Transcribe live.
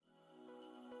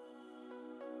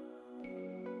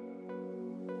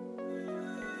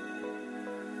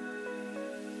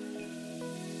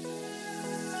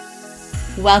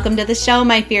Welcome to the show,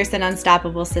 my fierce and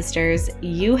unstoppable sisters.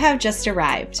 You have just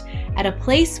arrived at a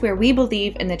place where we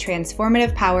believe in the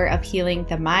transformative power of healing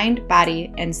the mind,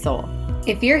 body, and soul.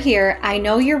 If you're here, I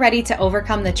know you're ready to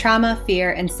overcome the trauma,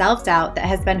 fear, and self-doubt that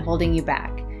has been holding you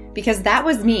back. Because that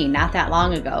was me not that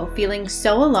long ago, feeling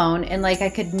so alone and like I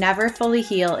could never fully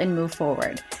heal and move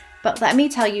forward. But let me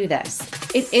tell you this,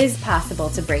 it is possible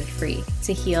to break free,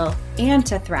 to heal, and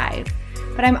to thrive.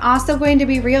 But I'm also going to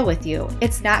be real with you.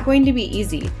 It's not going to be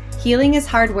easy. Healing is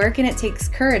hard work and it takes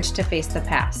courage to face the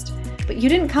past. But you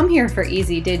didn't come here for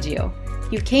easy, did you?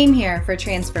 You came here for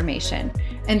transformation.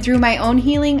 And through my own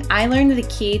healing, I learned the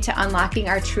key to unlocking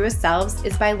our truest selves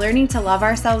is by learning to love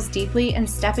ourselves deeply and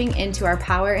stepping into our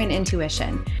power and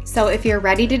intuition. So if you're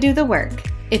ready to do the work,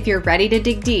 if you're ready to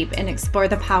dig deep and explore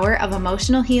the power of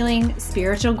emotional healing,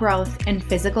 spiritual growth, and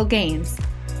physical gains,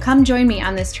 come join me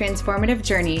on this transformative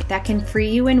journey that can free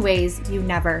you in ways you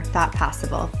never thought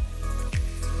possible.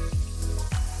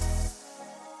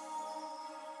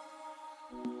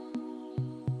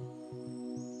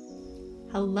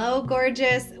 Hello,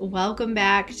 gorgeous. Welcome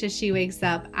back to She Wakes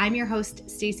Up. I'm your host,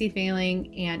 Stacey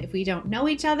Failing, and if we don't know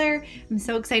each other, I'm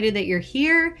so excited that you're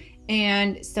here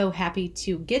and so happy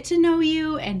to get to know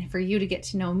you and for you to get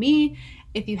to know me.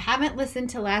 If you haven't listened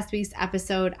to last week's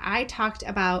episode, I talked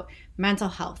about mental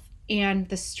health and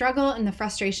the struggle and the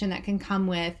frustration that can come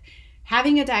with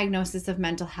having a diagnosis of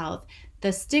mental health,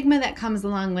 the stigma that comes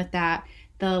along with that,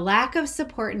 the lack of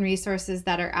support and resources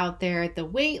that are out there, the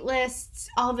wait lists,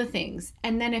 all the things.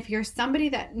 And then if you're somebody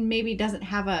that maybe doesn't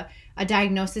have a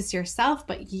diagnosis yourself,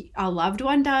 but a loved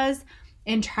one does,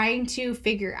 and trying to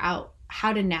figure out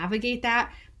how to navigate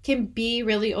that can be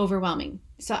really overwhelming.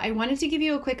 So I wanted to give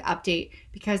you a quick update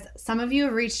because some of you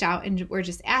have reached out and were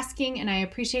just asking, and I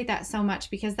appreciate that so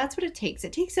much because that's what it takes.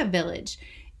 It takes a village.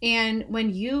 And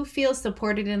when you feel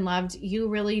supported and loved, you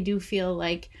really do feel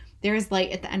like there is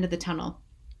light at the end of the tunnel.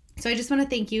 So I just want to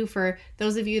thank you for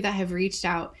those of you that have reached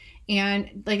out.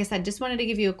 And like I said, just wanted to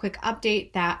give you a quick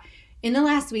update that in the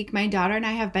last week, my daughter and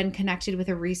I have been connected with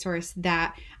a resource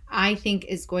that I think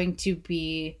is going to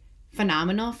be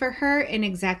phenomenal for her and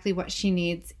exactly what she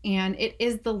needs. And it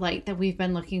is the light that we've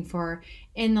been looking for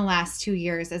in the last 2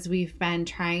 years as we've been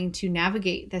trying to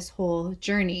navigate this whole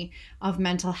journey of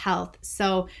mental health.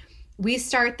 So we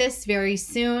start this very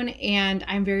soon and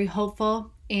I'm very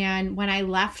hopeful. And when I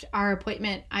left our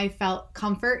appointment, I felt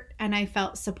comfort and I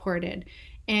felt supported.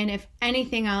 And if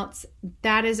anything else,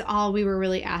 that is all we were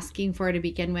really asking for to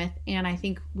begin with. And I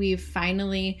think we've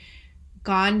finally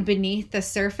gone beneath the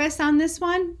surface on this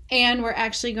one, and we're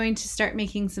actually going to start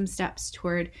making some steps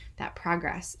toward that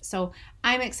progress. So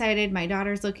I'm excited. My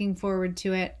daughter's looking forward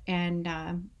to it. And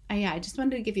I just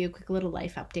wanted to give you a quick little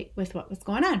life update with what was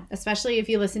going on, especially if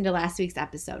you listened to last week's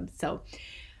episode. So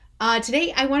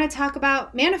today I want to talk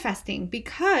about manifesting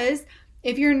because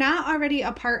if you're not already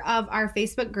a part of our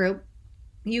Facebook group,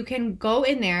 you can go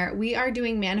in there. We are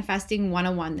doing Manifesting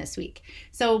 101 this week.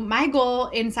 So my goal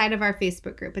inside of our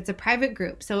Facebook group, it's a private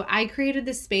group. So I created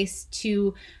this space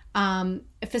to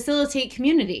facilitate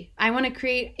community. I want to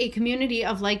create a community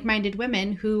of like-minded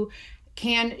women who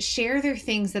can share their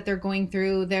things that they're going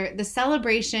through, the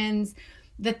celebrations,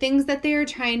 the things that they are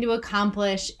trying to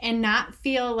accomplish, and not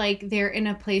feel like they're in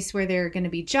a place where they're going to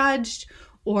be judged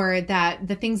or that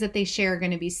the things that they share are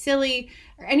going to be silly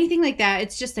or anything like that.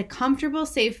 It's just a comfortable,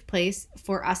 safe place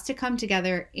for us to come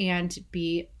together and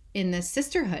be in this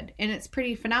sisterhood. And it's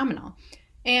pretty phenomenal.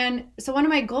 And so one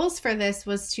of my goals for this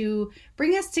was to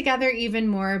bring us together even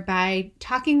more by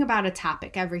talking about a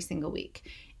topic every single week.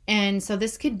 And so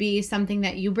this could be something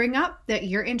that you bring up that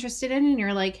you're interested in and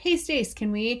you're like, hey, Stace,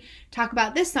 can we talk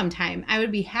about this sometime? I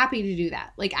would be happy to do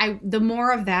that. The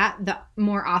more of that, the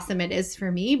more awesome it is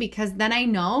for me because then I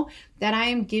know that I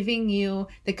am giving you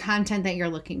the content that you're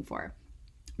looking for.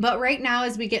 But right now,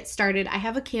 as we get started, I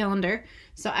have a calendar.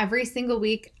 So every single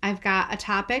week, I've got a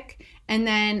topic. And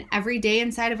then every day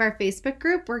inside of our Facebook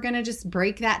group, we're going to just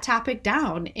break that topic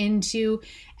down into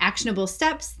actionable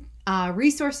steps,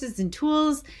 resources and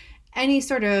tools, any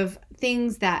sort of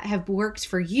things that have worked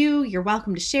for you. You're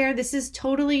welcome to share. This is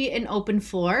totally an open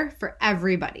floor for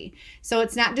everybody. So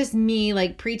it's not just me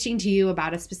like preaching to you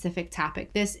about a specific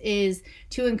topic. This is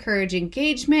to encourage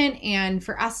engagement and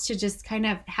for us to just kind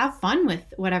of have fun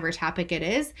with whatever topic it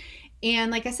is. And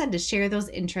like I said, to share those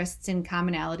interests and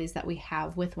commonalities that we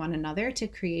have with one another to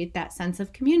create that sense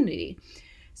of community.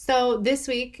 So this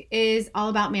week is all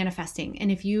about manifesting.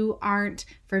 And if you aren't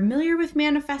familiar with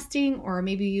manifesting, or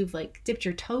maybe you've dipped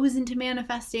your toes into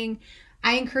manifesting,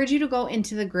 I encourage you to go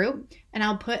into the group, and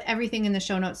I'll put everything in the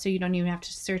show notes so you don't even have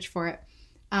to search for it.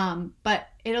 But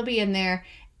it'll be in there.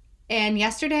 And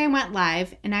yesterday I went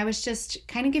live and I was just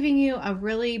kind of giving you a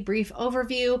really brief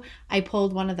overview. I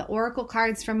pulled one of the oracle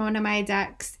cards from one of my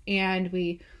decks and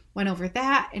we went over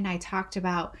that, and I talked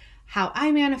about how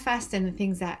I manifest and the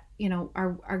things that,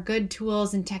 are good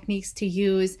tools and techniques to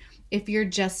use if you're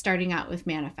just starting out with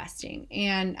manifesting.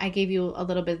 And I gave you a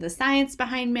little bit of the science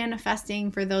behind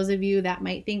manifesting for those of you that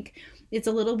might think it's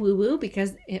a little woo-woo,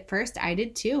 because at first I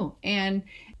did too. And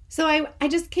so I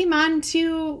just came on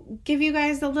to give you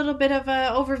guys a little bit of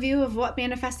an overview of what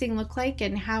manifesting looked like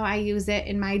and how I use it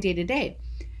in my day-to-day.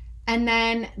 And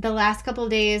then the last couple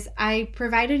of days, I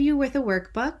provided you with a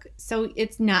workbook. So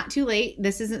it's not too late.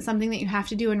 This isn't something that you have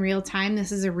to do in real time.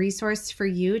 This is a resource for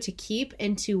you to keep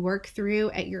and to work through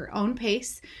at your own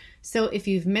pace. So if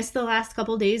you've missed the last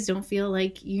couple of days, don't feel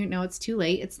like it's too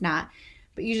late. It's not.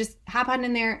 But you just hop on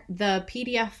in there. The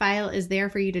PDF file is there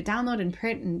for you to download and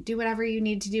print and do whatever you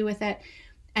need to do with it.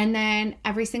 And then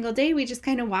every single day, we just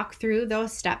kind of walk through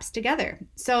those steps together.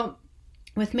 So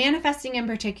with manifesting in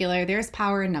particular, there's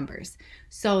power in numbers.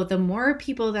 So the more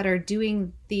people that are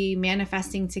doing the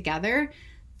manifesting together,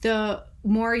 the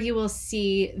more you will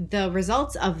see the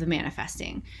results of the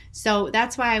manifesting. So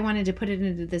that's why I wanted to put it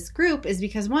into this group, is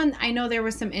because one, I know there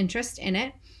was some interest in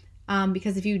it.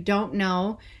 Because if you don't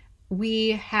know,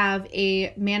 we have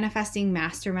a manifesting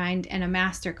mastermind and a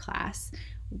masterclass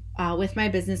with my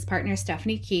business partner,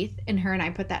 Stephanie Keith, and her and I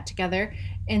put that together.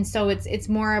 And so it's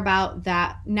more about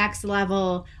that next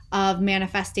level of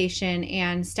manifestation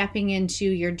and stepping into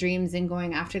your dreams and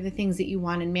going after the things that you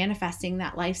want and manifesting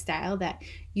that lifestyle that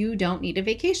you don't need a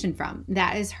vacation from.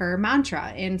 That is her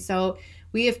mantra. And so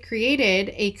we have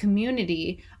created a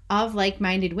community of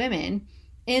like-minded women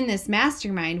in this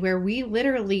mastermind where we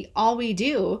literally, all we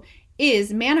do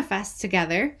is manifest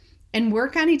together and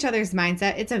work on each other's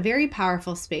mindset. It's a very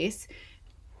powerful space.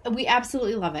 We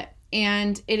absolutely love it.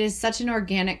 And it is such an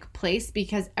organic place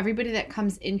because everybody that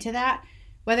comes into that,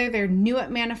 whether they're new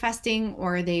at manifesting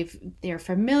or they're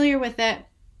familiar with it,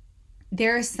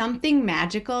 there is something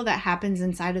magical that happens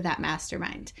inside of that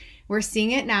mastermind. We're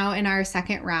seeing it now in our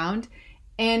second round,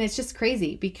 and it's just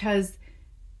crazy because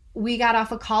we got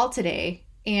off a call today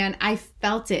and I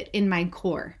felt it in my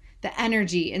core. The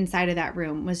energy inside of that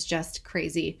room was just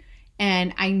crazy.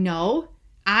 And I know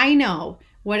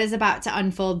what is about to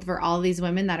unfold for all these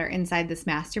women that are inside this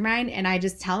mastermind. And I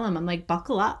just tell them, I'm like,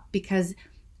 buckle up, because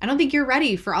I don't think you're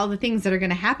ready for all the things that are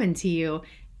going to happen to you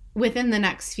within the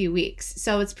next few weeks.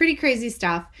 So it's pretty crazy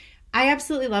stuff. I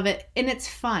absolutely love it. And it's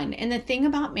fun. And the thing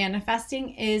about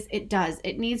manifesting is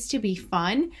it needs to be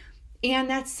fun. And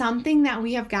that's something that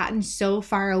we have gotten so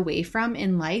far away from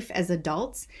in life as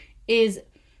adults, is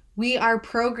we are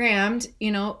programmed,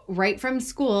 right from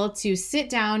school to sit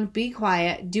down, be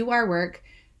quiet, do our work,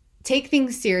 take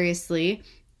things seriously.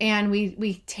 And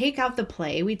we take out the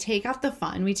play, we take out the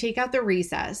fun, we take out the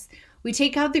recess, we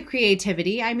take out the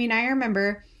creativity. I mean, I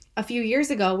remember a few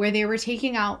years ago where they were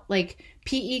taking out like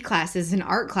PE classes and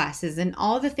art classes and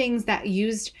all the things that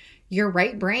used your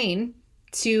right brain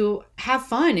to have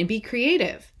fun and be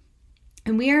creative.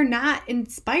 And we are not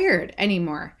inspired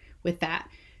anymore with that.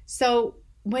 So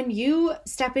when you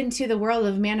step into the world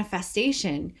of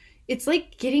manifestation, it's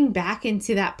like getting back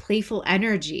into that playful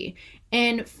energy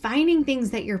and finding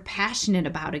things that you're passionate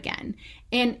about again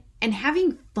and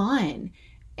having fun.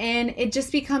 And it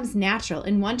just becomes natural.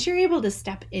 And once you're able to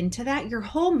step into that, your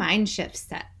whole mind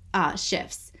mindset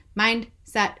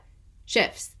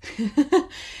shifts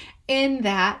in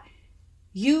that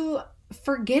you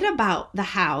forget about the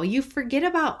how, you forget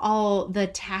about all the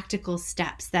tactical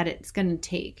steps that it's going to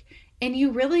take. And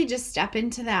you really just step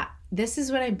into that. This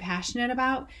is what I'm passionate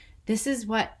about. This is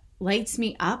what lights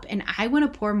me up. And I want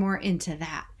to pour more into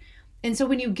that. And so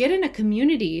when you get in a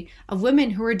community of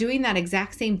women who are doing that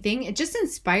exact same thing, it just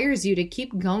inspires you to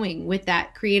keep going with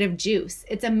that creative juice.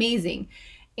 It's amazing.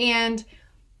 And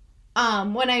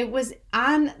when I was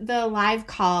on the live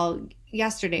call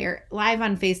yesterday, or live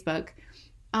on Facebook,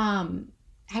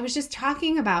 I was just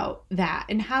talking about that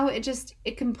and how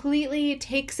it completely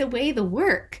takes away the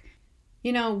work.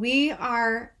 We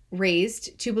are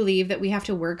raised to believe that we have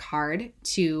to work hard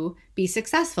to be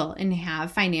successful and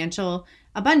have financial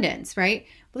abundance, right?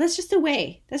 Well, that's just a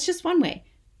way. That's just one way.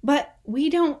 But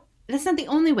that's not the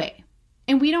only way.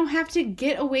 And we don't have to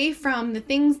get away from the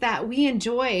things that we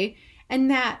enjoy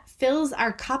and that fills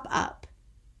our cup up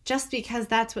just because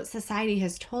that's what society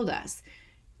has told us.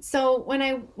 So when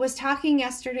I was talking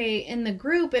yesterday in the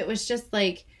group, it was just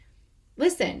like,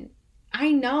 listen,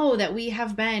 I know that we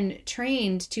have been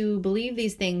trained to believe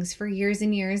these things for years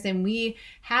and years, and we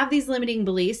have these limiting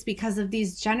beliefs because of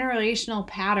these generational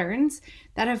patterns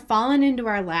that have fallen into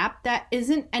our lap that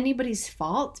isn't anybody's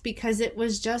fault because it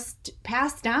was just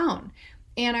passed down.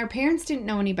 And our parents didn't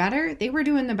know any better. They were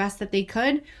doing the best that they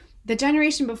could. The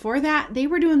generation before that, they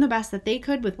were doing the best that they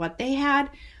could with what they had.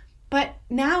 But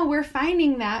now we're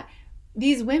finding that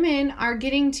these women are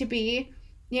getting to be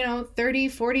 30,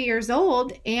 40 years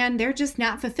old, and they're just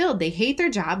not fulfilled. They hate their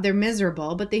job. They're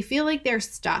miserable, but they feel like they're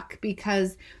stuck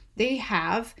because they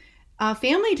have a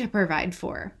family to provide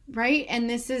for, right? And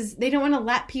they don't want to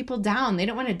let people down. They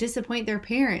don't want to disappoint their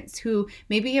parents who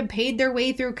maybe have paid their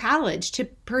way through college to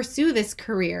pursue this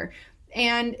career,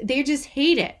 and they just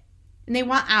hate it and they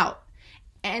want out.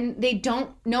 And they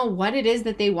don't know what it is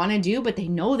that they want to do, but they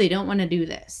know they don't want to do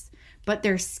this. But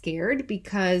they're scared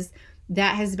because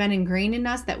that has been ingrained in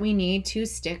us that we need to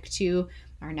stick to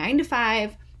our 9 to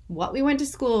 5, what we went to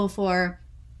school for,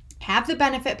 have the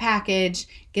benefit package,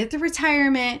 get the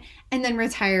retirement, and then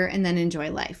retire and then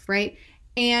enjoy life, right?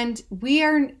 And we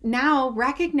are now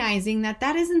recognizing that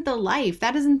that isn't the life,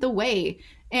 that isn't the way.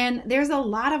 And there's a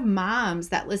lot of moms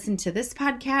that listen to this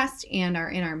podcast and are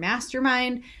in our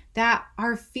mastermind that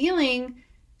are feeling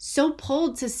so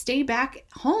pulled to stay back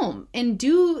home and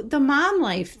do the mom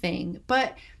life thing,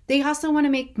 but they also want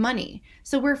to make money.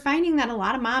 So we're finding that a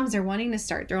lot of moms are wanting to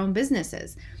start their own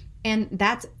businesses. And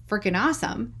that's freaking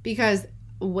awesome because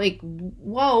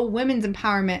whoa, women's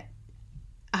empowerment.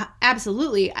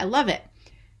 Absolutely. I love it.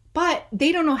 But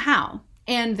they don't know how.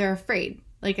 And they're afraid.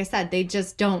 Like I said, they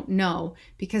just don't know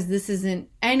because this isn't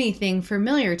anything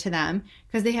familiar to them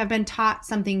because they have been taught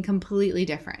something completely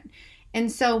different.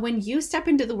 And so when you step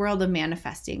into the world of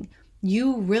manifesting,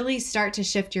 you really start to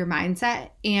shift your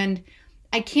mindset. And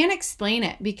I can't explain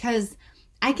it because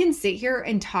I can sit here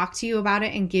and talk to you about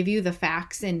it and give you the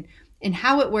facts and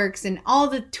how it works and all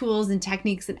the tools and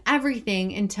techniques and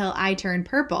everything until I turn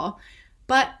purple.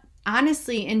 But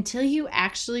honestly, until you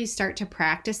actually start to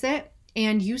practice it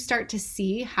and you start to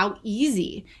see how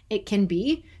easy it can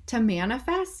be to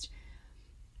manifest,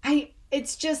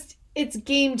 it's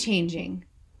game changing.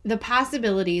 The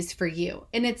possibilities for you.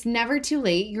 And it's never too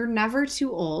late. You're never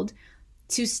too old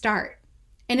to start.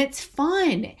 And it's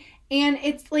fun. And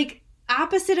it's like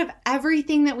opposite of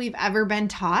everything that we've ever been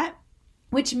taught,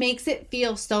 which makes it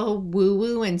feel so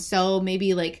woo-woo and so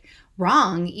maybe like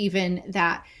wrong even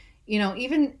that,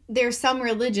 even there's some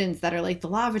religions that are like the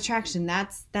law of attraction.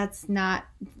 That's not,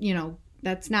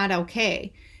 that's not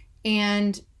okay.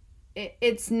 And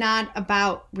it's not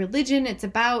about religion. It's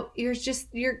about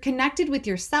you're connected with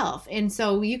yourself. And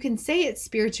so you can say it's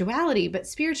spirituality, but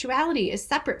spirituality is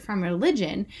separate from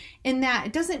religion in that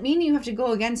it doesn't mean you have to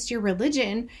go against your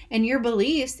religion and your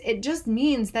beliefs. It just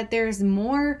means that there's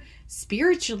more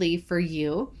spiritually for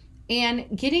you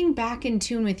and getting back in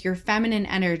tune with your feminine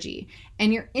energy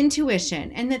and your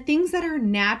intuition and the things that are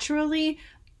naturally,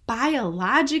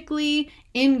 biologically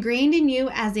ingrained in you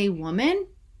as a woman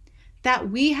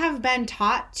that we have been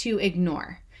taught to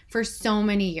ignore for so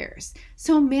many years.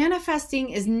 So manifesting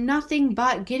is nothing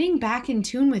but getting back in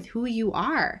tune with who you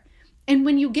are. And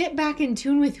when you get back in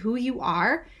tune with who you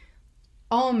are,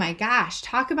 oh my gosh,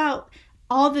 talk about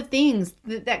all the things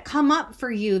that come up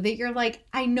for you that you're like,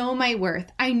 I know my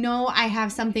worth. I know I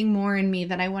have something more in me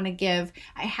that I want to give.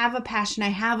 I have a passion. I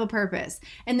have a purpose.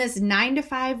 And this 9 to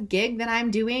 5 gig that I'm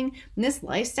doing, and this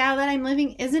lifestyle that I'm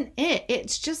living isn't it.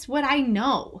 It's just what I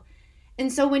know.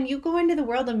 And so when you go into the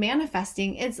world of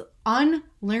manifesting, it's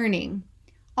unlearning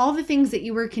all the things that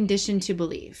you were conditioned to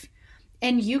believe.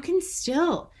 And you can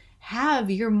still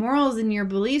have your morals and your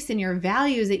beliefs and your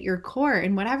values at your core.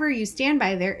 And whatever you stand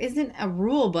by, there isn't a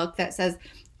rule book that says,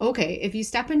 okay, if you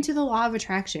step into the law of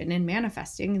attraction and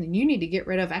manifesting, then you need to get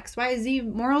rid of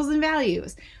XYZ morals and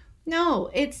values. No,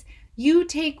 it's you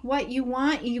take what you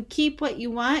want, you keep what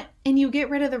you want, and you get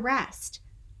rid of the rest.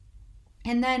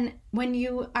 And then when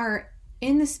you are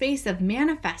in the space of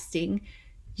manifesting,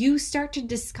 you start to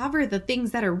discover the things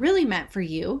that are really meant for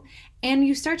you, and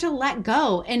you start to let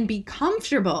go and be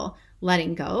comfortable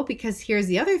letting go. Because here's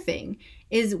the other thing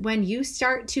is when you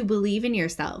start to believe in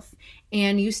yourself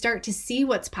and you start to see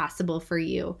what's possible for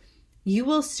you, you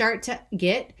will start to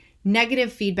get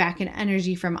negative feedback and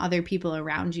energy from other people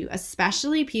around you,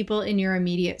 especially people in your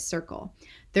immediate circle.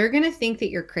 They're going to think that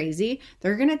you're crazy.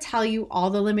 They're going to tell you all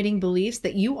the limiting beliefs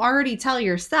that you already tell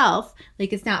yourself,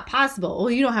 like it's not possible.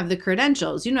 Well, you don't have the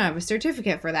credentials. You don't have a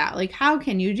certificate for that. Like, how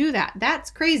can you do that?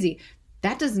 That's crazy.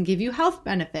 That doesn't give you health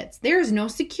benefits. There's no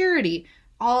security.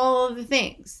 All of the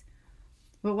things.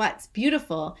 But what's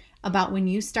beautiful about when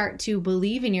you start to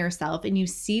believe in yourself and you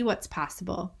see what's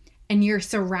possible and you're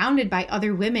surrounded by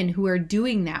other women who are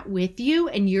doing that with you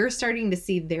and you're starting to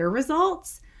see their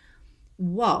results,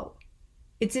 whoa,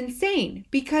 it's insane,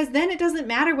 because then it doesn't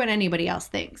matter what anybody else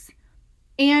thinks.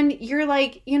 And you're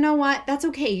like, you know what? That's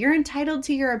okay. You're entitled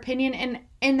to your opinion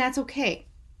and that's okay.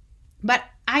 But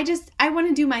I want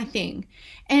to do my thing.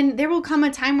 And there will come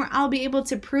a time where I'll be able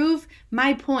to prove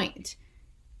my point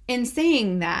in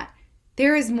saying that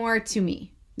there is more to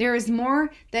me. There is more,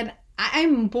 that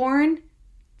I'm born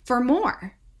for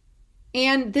more.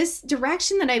 And this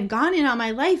direction that I've gone in all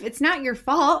my life, it's not your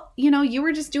fault. You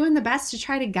were just doing the best to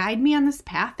try to guide me on this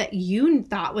path that you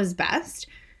thought was best.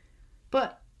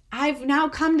 But I've now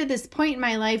come to this point in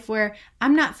my life where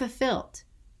I'm not fulfilled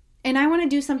and I want to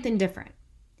do something different.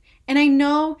 And I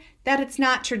know that it's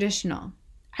not traditional.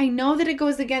 I know that it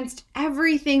goes against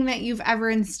everything that you've ever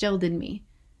instilled in me.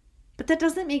 But that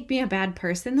doesn't make me a bad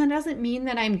person. That doesn't mean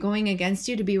that I'm going against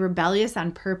you to be rebellious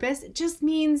on purpose. It just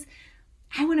means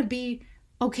I want to be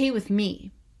okay with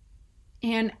me.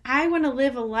 And I want to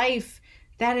live a life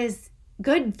that is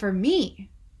good for me.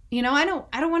 I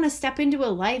don't want to step into a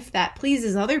life that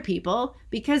pleases other people,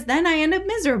 because then I end up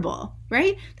miserable,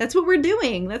 right? That's what we're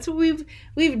doing. That's what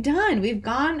we've done. We've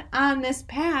gone on this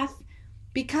path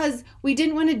because we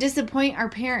didn't want to disappoint our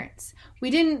parents. We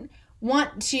didn't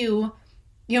want to,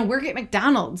 work at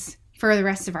McDonald's for the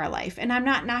rest of our life. And I'm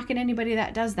not knocking anybody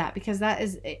that does that, because that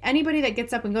is anybody that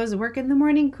gets up and goes to work in the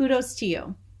morning, kudos to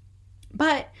you.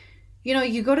 But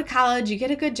you go to college, you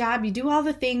get a good job, you do all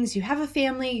the things, you have a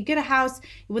family, you get a house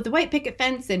with the white picket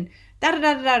fence and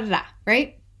da-da-da-da-da-da,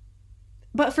 right?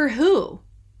 But for who?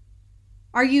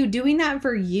 Are you doing that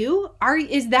for you?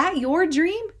 Is that your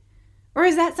dream? Or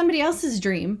is that somebody else's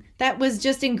dream that was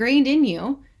just ingrained in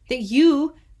you that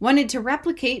you wanted to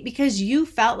replicate because you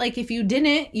felt like if you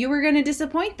didn't, you were going to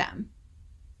disappoint them?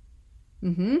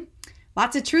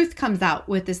 Lots of truth comes out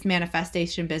with this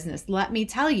manifestation business. Let me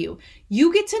tell you,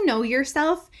 you get to know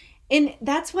yourself. And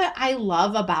that's what I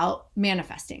love about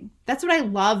manifesting. That's what I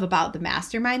love about the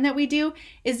mastermind that we do,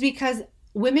 is because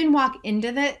women walk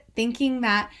into that thinking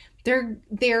that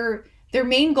their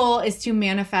main goal is to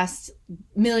manifest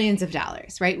millions of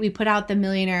dollars, right? We put out the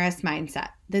millionaire-esque mindset,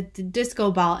 the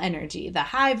disco ball energy, the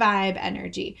high vibe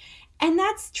energy. And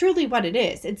that's truly what it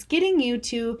is. It's getting you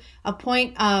to a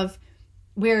point of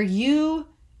where you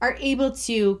are able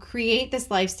to create this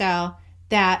lifestyle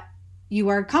that you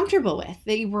are comfortable with,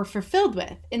 that you were fulfilled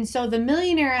with. And so the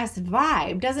millionaire-esque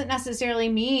vibe doesn't necessarily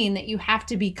mean that you have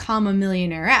to become a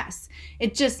millionaire-esque.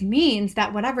 It just means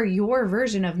that whatever your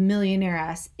version of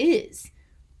millionaire-esque is,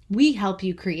 we help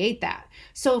you create that.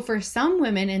 So for some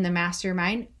women in the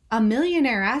mastermind, a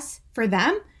millionaire-esque for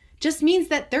them just means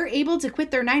that they're able to quit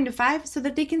their 9-to-5 so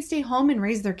that they can stay home and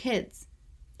raise their kids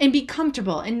and be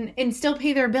comfortable and still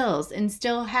pay their bills and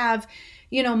still have,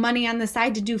 money on the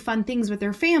side to do fun things with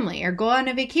their family or go on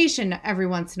a vacation every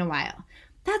once in a while.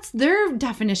 That's their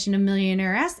definition of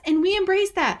millionaire-esque, and we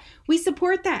embrace that. We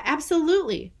support that,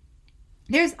 absolutely.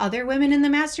 There's other women in the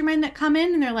mastermind that come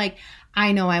in and they're like,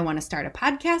 I know I want to start a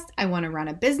podcast. I want to run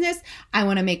a business. I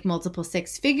want to make multiple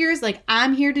 6 figures. Like,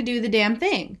 I'm here to do the damn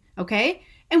thing, okay?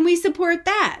 And we support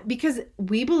that because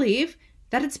we believe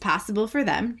that it's possible for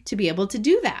them to be able to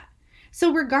do that.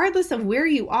 So regardless of where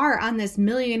you are on this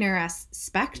millionaire-esque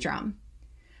spectrum,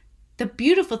 the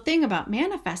beautiful thing about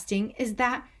manifesting is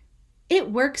that it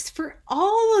works for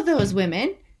all of those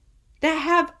women that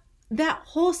have that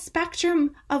whole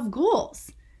spectrum of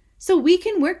goals. So we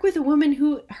can work with a woman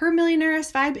who her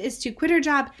millionaire-esque vibe is to quit her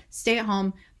job, stay at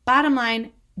home, bottom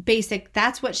line, basic,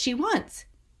 that's what she wants.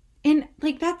 And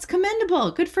that's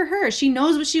commendable. Good for her. She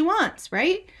knows what she wants,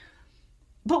 right?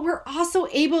 But we're also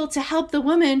able to help the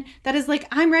woman that is like,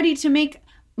 I'm ready to make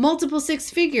multiple 6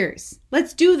 figures.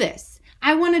 Let's do this.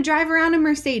 I want to drive around a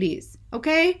Mercedes.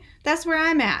 Okay? That's where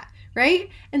I'm at, right?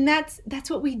 And that's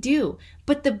what we do.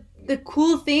 But the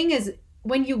cool thing is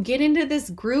when you get into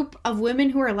this group of women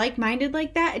who are like-minded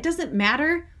like that, it doesn't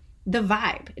matter the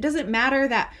vibe. It doesn't matter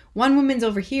that one woman's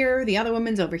over here, the other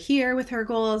woman's over here with her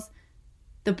goals.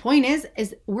 The point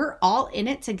is we're all in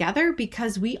it together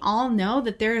because we all know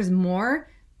that there is more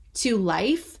to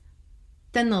life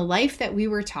than the life that we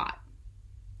were taught.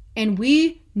 And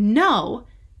we know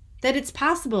that it's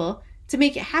possible to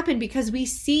make it happen because we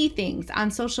see things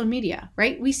on social media,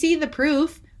 right? We see the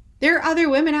proof. There are other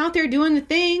women out there doing the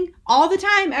thing all the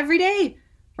time, every day,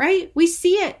 right? We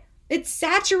see it. It's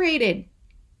saturated.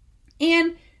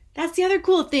 And that's the other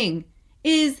cool thing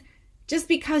is just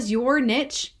because your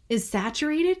niche is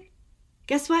saturated,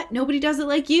 guess what? Nobody does it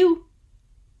like you.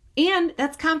 And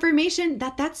that's confirmation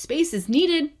that that space is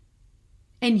needed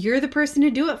and you're the person to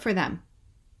do it for them.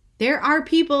 There are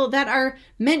people that are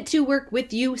meant to work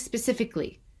with you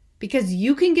specifically because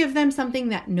you can give them something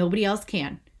that nobody else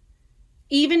can.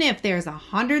 Even if there's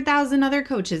 100,000 other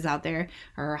coaches out there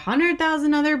or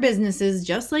 100,000 other businesses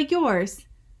just like yours,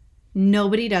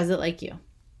 nobody does it like you.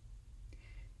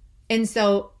 And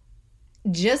so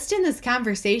just in this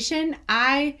conversation,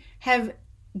 I have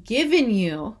given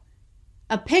you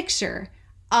a picture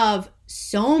of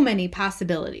so many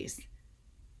possibilities.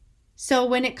 So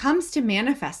when it comes to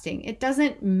manifesting, it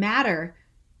doesn't matter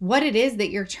what it is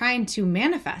that you're trying to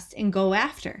manifest and go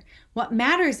after. What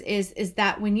matters is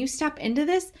that when you step into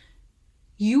this,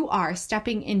 you are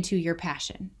stepping into your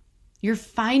passion. You're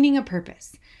finding a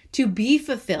purpose to be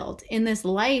fulfilled in this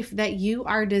life that you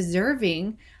are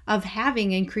deserving of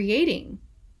having and creating.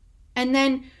 And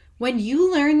then when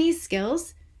you learn these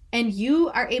skills and you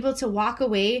are able to walk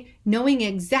away knowing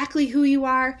exactly who you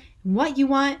are and what you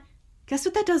want, guess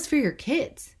what that does for your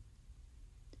kids?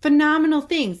 Phenomenal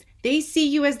things. They see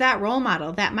you as that role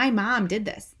model that my mom did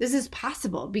this. This is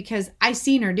possible because I've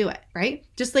seen her do it, right?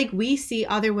 Just like we see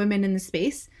other women in the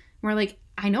space. We're like,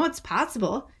 I know it's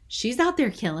possible. She's out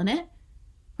there killing it,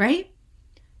 right?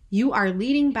 You are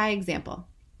leading by example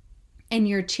and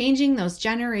you're changing those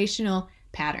generational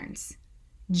patterns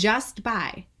just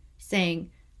by saying,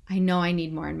 I know I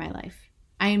need more in my life.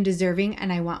 I am deserving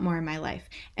and I want more in my life.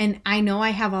 And I know I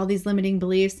have all these limiting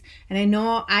beliefs and I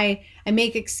know I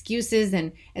make excuses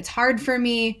and it's hard for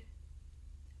me,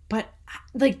 but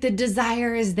like the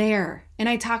desire is there. And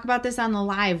I talk about this on the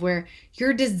live where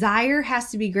your desire has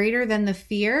to be greater than the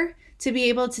fear to be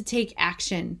able to take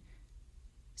action.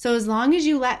 So as long as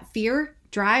you let fear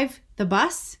drive the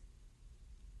bus,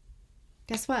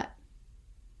 guess what?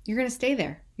 You're going to stay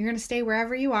there. You're going to stay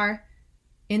wherever you are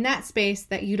in that space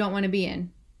that you don't want to be in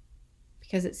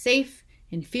because it's safe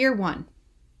and fear won.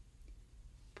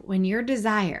 But when your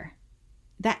desire,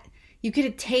 that you get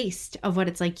a taste of what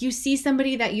it's like, you see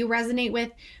somebody that you resonate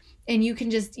with and you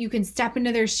can step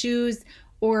into their shoes,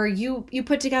 or you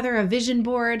put together a vision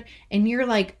board and you're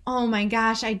like, oh my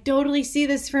gosh, I totally see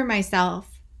this for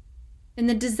myself. And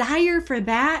the desire for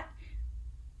that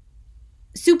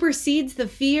supersedes the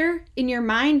fear in your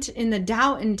mind, in the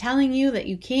doubt and telling you that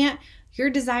you can't. Your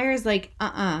desire is like,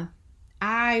 I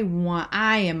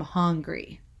am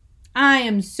hungry. I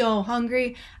am so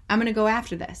hungry. I'm going to go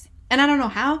after this. And I don't know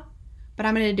how, but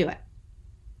I'm going to do it.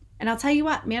 And I'll tell you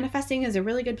what, manifesting is a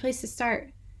really good place to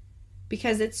start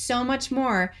because it's so much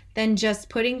more than just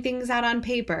putting things out on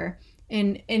paper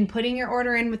and putting your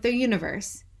order in with the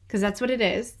universe, because that's what it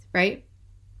is, right?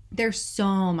 There's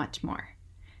so much more.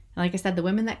 Like I said, the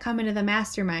women that come into the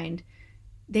mastermind,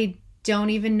 they don't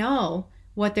even know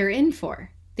what they're in for.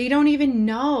 They don't even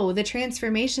know the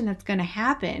transformation that's going to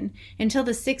happen until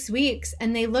the 6 weeks.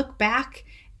 And they look back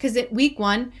because at week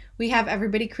 1, we have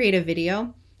everybody create a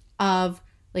video of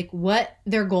like what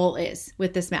their goal is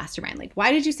with this mastermind. Like,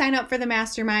 why did you sign up for the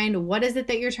mastermind? What is it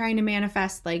that you're trying to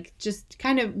manifest? Like, just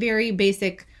kind of very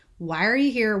basic. Why are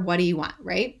you here? What do you want?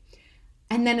 Right?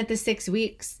 And then at the 6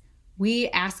 weeks, we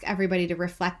ask everybody to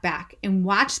reflect back and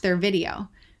watch their video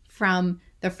from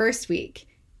the first week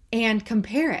and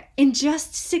compare it. In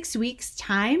just 6 weeks'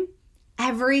 time,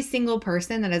 every single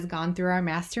person that has gone through our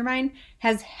mastermind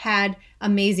has had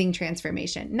amazing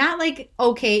transformation. Not like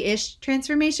okay-ish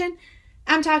transformation.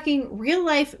 I'm talking real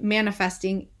life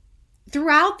manifesting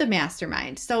throughout the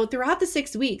mastermind. So throughout the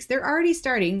 6 weeks, they're already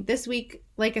starting this week.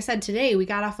 Like I said, today we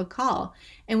got off a call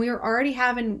and we were already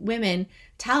having women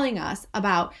telling us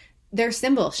about their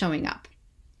symbol showing up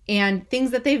and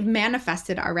things that they've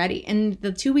manifested already in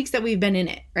the 2 weeks that we've been in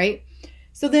it, right?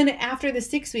 So then after the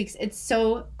 6 weeks, it's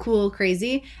so cool,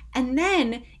 crazy. And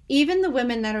then even the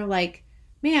women that are like,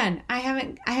 man, I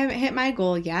haven't hit my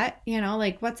goal yet. You know,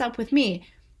 like, what's up with me?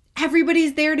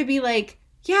 Everybody's there to be like,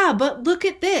 yeah, but look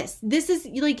at this. This is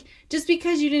like, just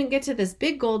because you didn't get to this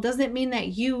big goal doesn't mean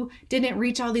that you didn't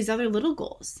reach all these other little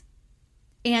goals.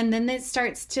 And then it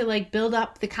starts to like build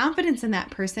up the confidence in that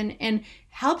person and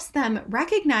helps them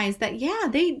recognize that, yeah,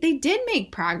 they did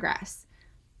make progress.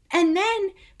 And then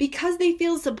because they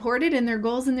feel supported in their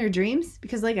goals and their dreams,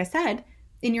 because like I said,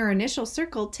 in your initial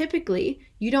circle, typically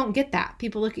you don't get that.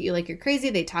 People look at you like you're crazy.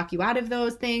 They talk you out of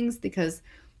those things because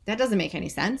that doesn't make any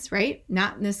sense, right?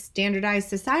 Not in this standardized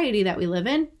society that we live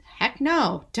in. Heck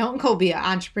no. Don't go be an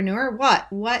entrepreneur.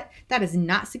 What? That is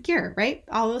not secure, right?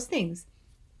 All those things.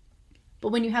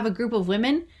 But when you have a group of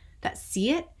women that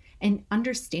see it and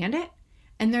understand it,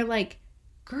 and they're like,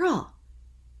 girl,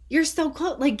 you're so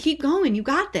close. Like, keep going. You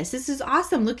got this. This is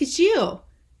awesome. Look at you.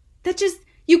 That just,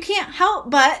 you can't help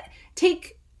but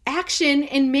take action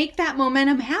and make that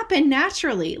momentum happen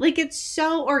naturally. Like, it's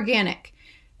so organic.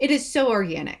 It is so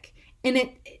organic.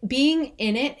 And being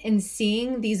in it and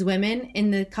seeing these women in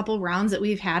the couple rounds that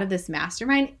we've had of this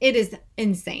mastermind, it is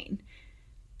insane.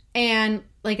 And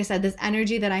like I said, this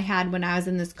energy that I had when I was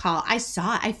in this call, I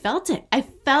saw it. I felt it. I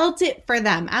felt it for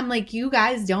them. I'm like, you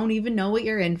guys don't even know what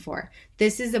you're in for.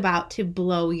 This is about to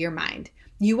blow your mind.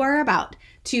 You are about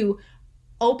to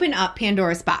open up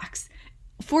Pandora's box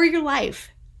for your life,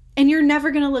 and you're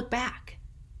never going to look back.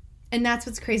 And that's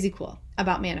what's crazy cool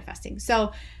about manifesting.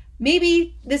 So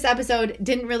maybe this episode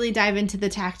didn't really dive into the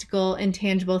tactical and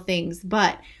tangible things,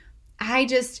 but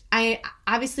I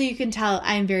obviously you can tell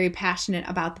I'm very passionate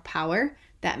about the power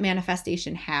that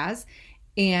manifestation has.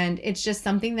 And it's just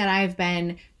something that I've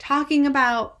been talking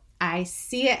about. I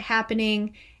see it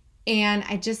happening, and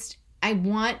I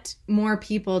want more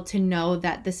people to know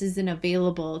that this is an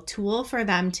available tool for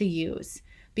them to use,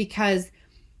 because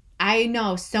I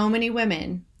know so many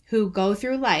women who go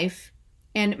through life.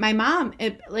 And my mom,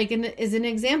 is an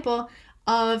example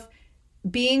of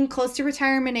being close to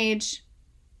retirement age,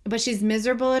 but she's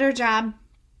miserable at her job,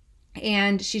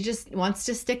 and she just wants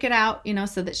to stick it out,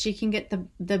 so that she can get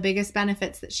the biggest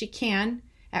benefits that she can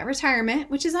at retirement,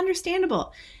 which is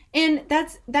understandable. And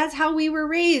that's how we were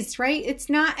raised, right? It's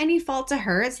not any fault to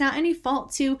her. It's not any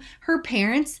fault to her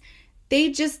parents.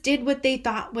 They just did what they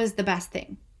thought was the best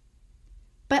thing.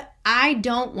 But I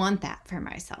don't want that for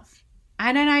myself.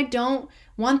 And I don't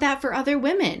want that for other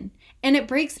women. And it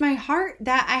breaks my heart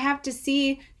that I have to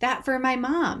see that for my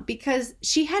mom, because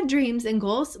she had dreams and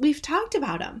goals. We've talked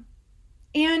about them.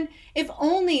 And if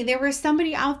only there was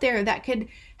somebody out there that could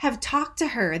have talked to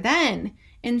her then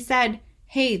and said,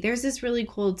 hey, there's this really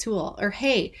cool tool. Or,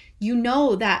 hey,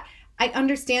 that I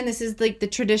understand this is like the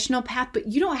traditional path, but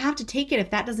you don't have to take it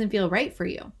if that doesn't feel right for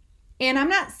you. And I'm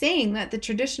not saying that the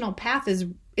traditional path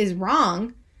is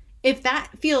wrong. If that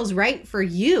feels right for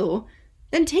you,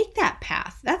 then take that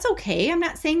path. That's okay. I'm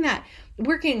not saying that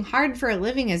working hard for a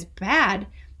living is bad.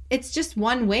 It's just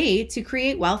one way to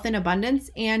create wealth and abundance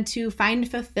and to find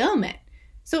fulfillment.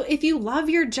 So if you love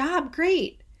your job,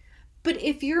 great. But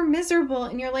if you're miserable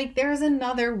and you're like, there's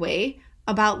another way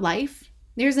about life,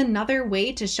 there's another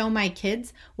way to show my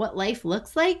kids what life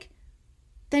looks like,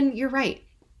 then you're right.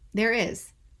 There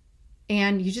is.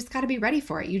 And you just got to be ready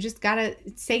for it. You just got to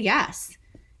say yes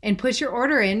and put your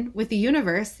order in with the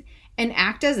universe and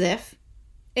act as if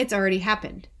it's already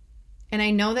happened. And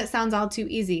I know that sounds all too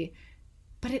easy,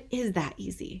 but it is that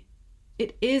easy.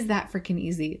 It is that freaking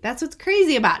easy. That's what's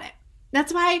crazy about it.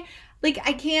 That's why,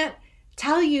 I can't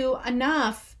tell you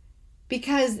enough,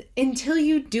 because until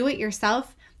you do it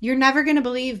yourself, you're never going to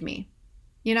believe me,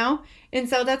 And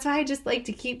so that's why I just like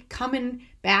to keep coming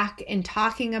back and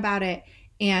talking about it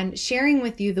and sharing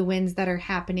with you the wins that are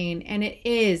happening. And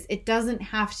it doesn't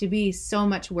have to be so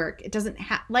much work.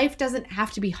 Life doesn't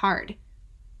have to be hard.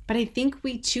 But I think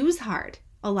we choose hard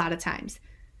a lot of times.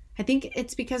 I think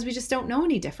it's because we just don't know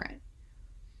any different.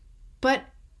 But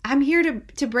I'm here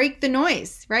to break the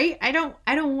noise, right? I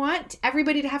don't want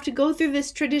everybody to have to go through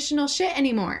this traditional shit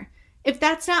anymore. If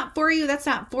that's not for you, that's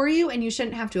not for you, and you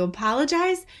shouldn't have to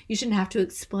apologize. You shouldn't have to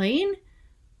explain.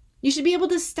 You should be able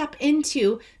to step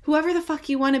into whoever the fuck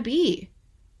you want to be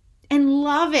and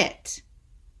love it.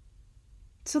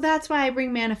 So that's why I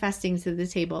bring manifesting to the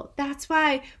table. That's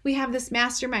why we have this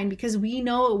mastermind, because we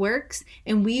know it works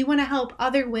and we want to help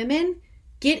other women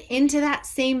get into that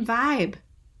same vibe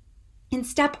and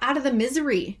step out of the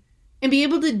misery and be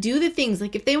able to do the things.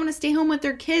 Like if they want to stay home with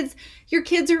their kids, your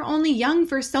kids are only young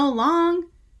for so long,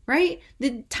 right?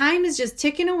 The time is just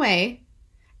ticking away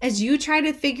as you try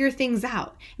to figure things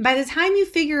out. And by the time you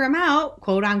figure them out,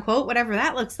 quote unquote, whatever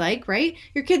that looks like, right?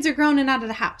 Your kids are grown and out of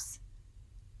the house.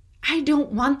 I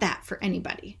don't want that for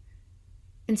anybody.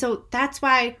 And so that's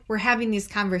why we're having these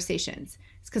conversations.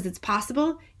 It's because it's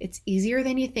possible. It's easier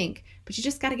than you think, but you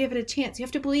just got to give it a chance. You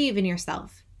have to believe in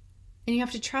yourself, and you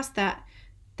have to trust that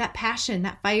passion,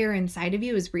 that fire inside of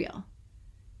you is real,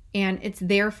 and it's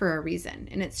there for a reason,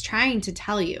 and it's trying to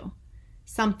tell you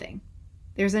something.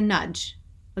 There's a nudge.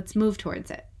 Let's move towards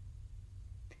it.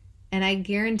 And I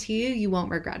guarantee you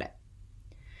won't regret it.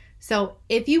 So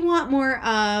if you want more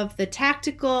of the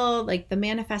tactical, like the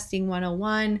Manifesting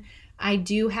 101, I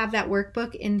do have that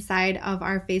workbook inside of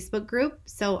our Facebook group.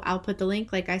 So I'll put the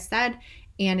link, like I said,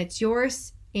 and it's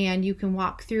yours, and you can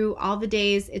walk through all the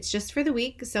days. It's just for the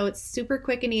week, so it's super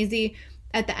quick and easy.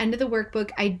 At the end of the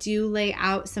workbook, I do lay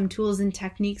out some tools and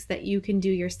techniques that you can do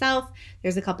yourself.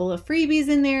 There's a couple of freebies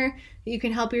in there that you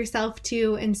can help yourself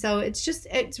too. And so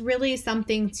it's really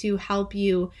something to help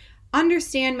you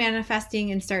understand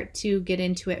manifesting and start to get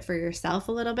into it for yourself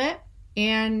a little bit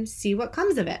and see what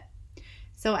comes of it.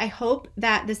 So I hope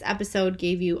that this episode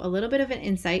gave you a little bit of an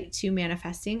insight to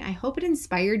manifesting. I hope it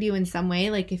inspired you in some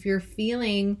way. Like if you're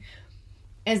feeling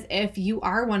as if you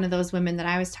are one of those women that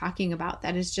I was talking about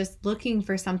that is just looking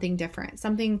for something different,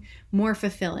 something more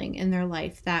fulfilling in their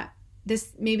life, that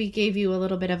this maybe gave you a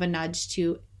little bit of a nudge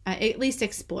to at least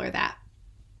explore that.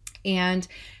 And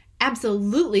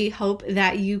absolutely hope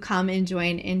that you come and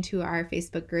join into our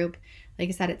Facebook group. Like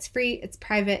I said, it's free, it's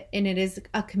private, and it is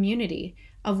a community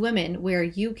of women where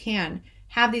you can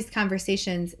have these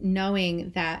conversations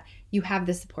knowing that you have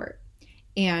the support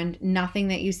and nothing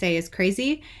that you say is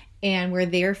crazy, and we're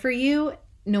there for you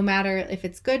no matter if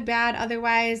it's good, bad,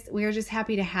 otherwise. We're just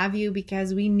happy to have you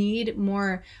because we need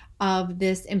more of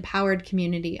this empowered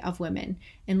community of women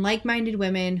and like-minded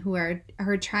women who are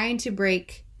trying to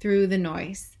break through the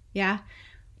noise. Yeah.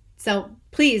 So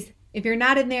please, if you're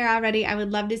not in there already, I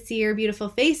would love to see your beautiful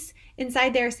face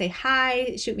inside there. Say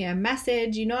hi, shoot me a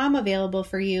message. You know I'm available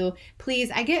for you.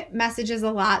 Please, I get messages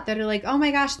a lot that are like, oh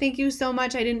my gosh, thank you so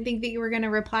much. I didn't think that you were going to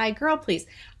reply. Girl, please.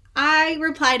 I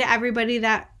reply to everybody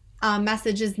that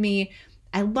messages me.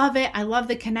 I love it. I love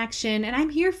the connection, and I'm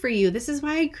here for you. This is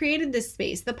why I created this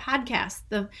space, the podcast,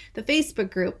 the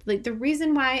Facebook group. Like the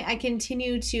reason why I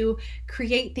continue to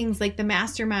create things like the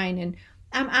mastermind, and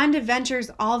I'm on to ventures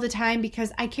all the time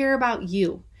because I care about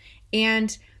you.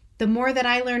 And the more that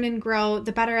I learn and grow,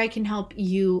 the better I can help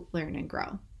you learn and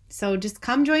grow. So just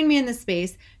come join me in this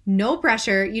space. No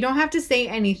pressure. You don't have to say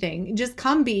anything. Just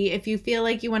come be. If you feel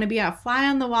like you want to be a fly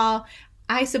on the wall,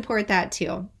 I support that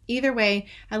too. Either way,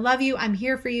 I love you. I'm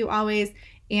here for you always.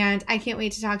 And I can't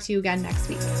wait to talk to you again next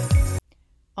week.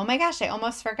 Oh my gosh, I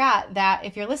almost forgot that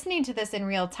if you're listening to this in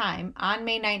real time on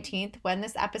May 19th, when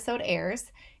this episode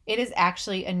airs, it is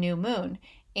actually a new moon.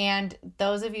 And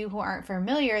those of you who aren't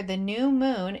familiar, the new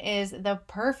moon is the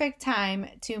perfect time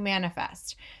to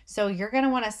manifest. So you're going to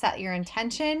want to set your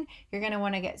intention. You're going to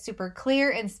want to get super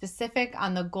clear and specific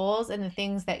on the goals and the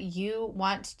things that you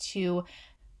want to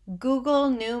Google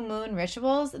new moon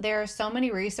rituals. There are so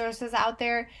many resources out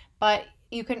there, but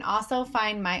you can also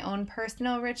find my own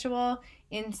personal ritual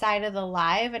inside of the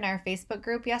live in our Facebook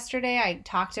group yesterday. I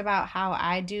talked about how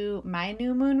I do my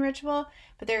new moon ritual,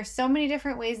 but there are so many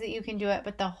different ways that you can do it.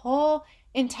 But the whole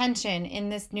intention in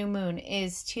this new moon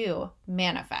is to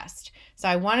manifest. So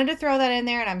I wanted to throw that in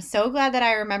there, and I'm so glad that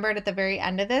I remembered at the very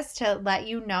end of this to let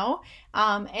you know.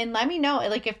 And let me know,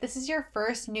 like, if this is your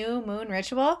first new moon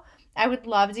ritual, I would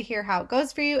love to hear how it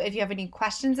goes for you. If you have any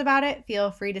questions about it, feel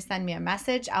free to send me a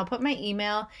message. I'll put my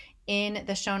email in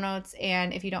the show notes.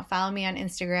 And if you don't follow me on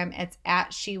Instagram, it's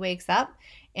 @SheWakesUp.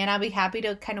 And I'll be happy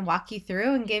to kind of walk you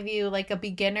through and give you like a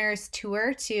beginner's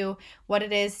tour to what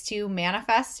it is to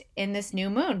manifest in this new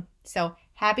moon. So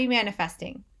happy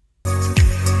manifesting.